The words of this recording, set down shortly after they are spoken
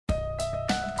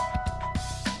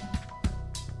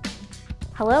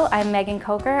Hello, I'm Megan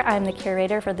Coker. I'm the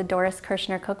curator for the Doris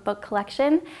Kirshner Cookbook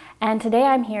Collection, and today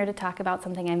I'm here to talk about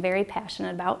something I'm very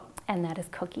passionate about, and that is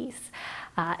cookies.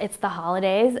 It's the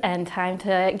holidays and time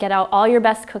to get out all your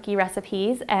best cookie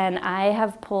recipes, and I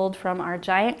have pulled from our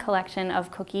giant collection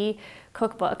of cookie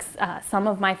cookbooks some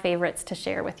of my favorites to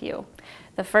share with you.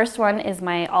 The first one is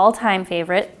my all-time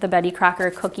favorite, the Betty Crocker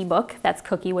Cookie Book. That's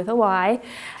Cookie with a Y.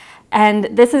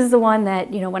 And this is the one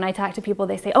that, when I talk to people,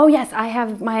 they say, oh yes, I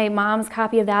have my mom's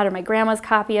copy of that or my grandma's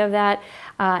copy of that.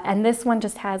 And this one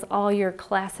just has all your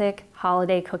classic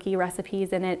holiday cookie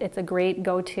recipes in it. It's a great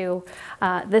go-to.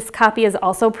 This copy is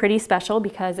also pretty special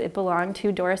because it belonged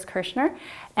to Doris Kirshner,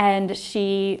 and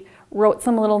she wrote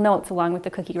some little notes along with the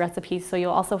cookie recipes. So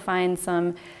you'll also find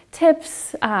some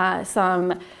tips,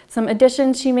 some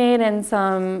additions she made, and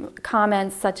some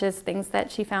comments such as things that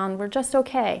she found were just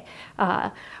okay,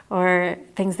 or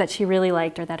things that she really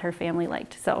liked or that her family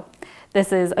liked. So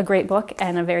this is a great book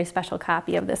and a very special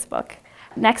copy of this book.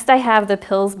 Next I have the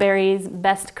Pillsbury's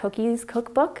Best Cookies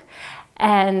Cookbook,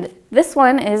 and this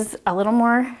one is a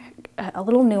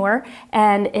little newer,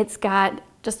 and it's got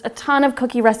just a ton of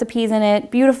cookie recipes in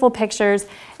it, beautiful pictures.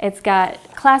 It's got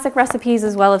classic recipes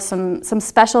as well as some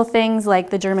special things like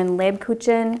the German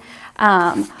Lebkuchen.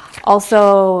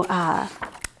 Also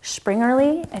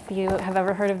Springerle. If you have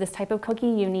ever heard of this type of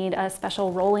cookie, you need a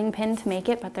special rolling pin to make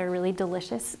it, but they're really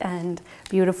delicious and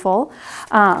beautiful.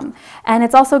 And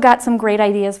it's also got some great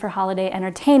ideas for holiday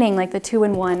entertaining, like the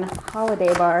 2-in-1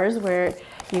 holiday bars, where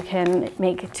you can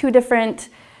make two different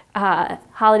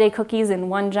holiday cookies in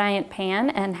one giant pan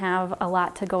and have a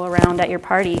lot to go around at your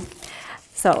party.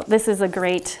 So this is a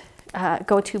great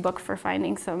go-to book for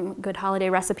finding some good holiday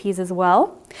recipes as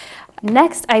well.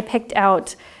 Next, I picked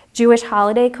out Jewish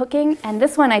Holiday Cooking, and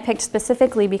this one I picked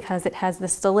specifically because it has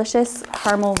this delicious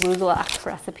caramel rugelach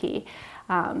recipe.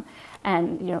 And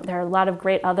there are a lot of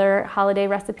great other holiday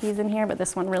recipes in here, but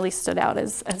this one really stood out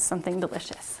as something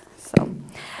delicious. So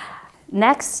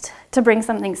next, to bring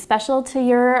something special to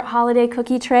your holiday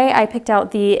cookie tray, I picked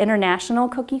out the International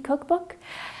Cookie Cookbook.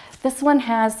 This one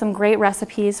has some great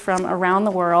recipes from around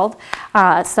the world,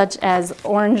 such as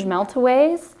orange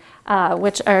meltaways,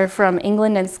 which are from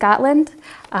England and Scotland.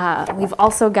 We've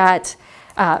also got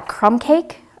crumb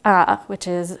cake, which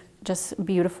is just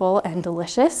beautiful and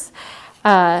delicious,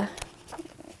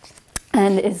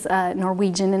 and is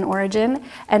Norwegian in origin.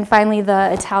 And finally,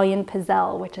 the Italian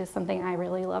pizzelle, which is something I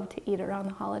really love to eat around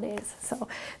the holidays. So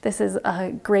this is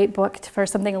a great book for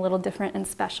something a little different and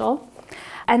special.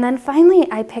 And then finally,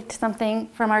 I picked something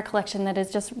from our collection that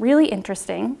is just really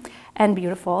interesting and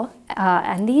beautiful.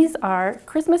 And these are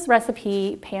Christmas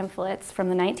recipe pamphlets from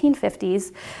the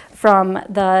 1950s from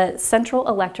the Central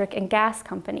Electric and Gas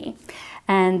Company.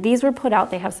 And these were put out,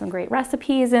 they have some great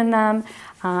recipes in them,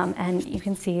 and you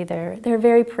can see they're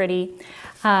very pretty.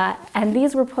 And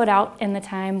these were put out in the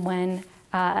time when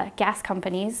gas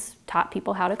companies taught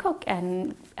people how to cook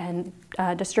and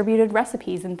distributed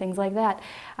recipes and things like that,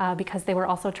 because they were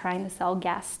also trying to sell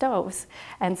gas stoves.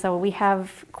 And so we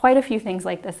have quite a few things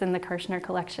like this in the Kirshner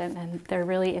collection, and they're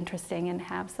really interesting and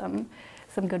have some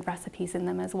good recipes in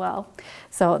them as well.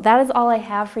 So that is all I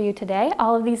have for you today.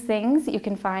 All of these things you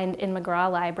can find in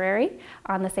McGraw Library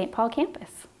on the St. Paul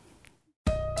campus.